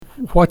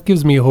What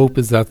gives me hope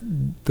is that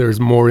there's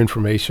more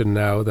information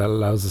now that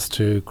allows us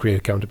to create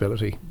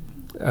accountability.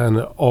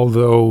 And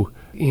although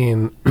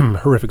in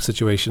horrific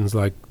situations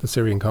like the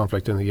Syrian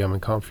conflict and the Yemen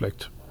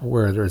conflict,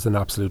 where there's an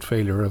absolute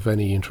failure of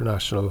any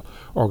international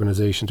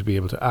organization to be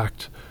able to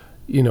act,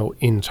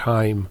 in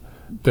time,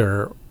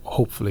 there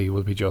hopefully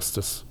will be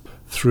justice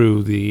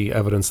through the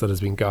evidence that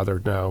has been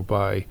gathered now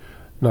by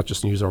not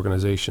just news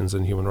organizations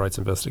and human rights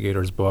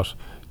investigators, but,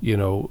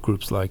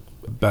 groups like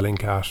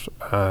Bellingcat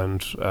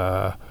and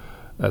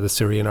the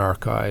Syrian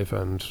Archive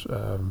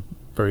and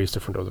various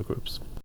different other groups.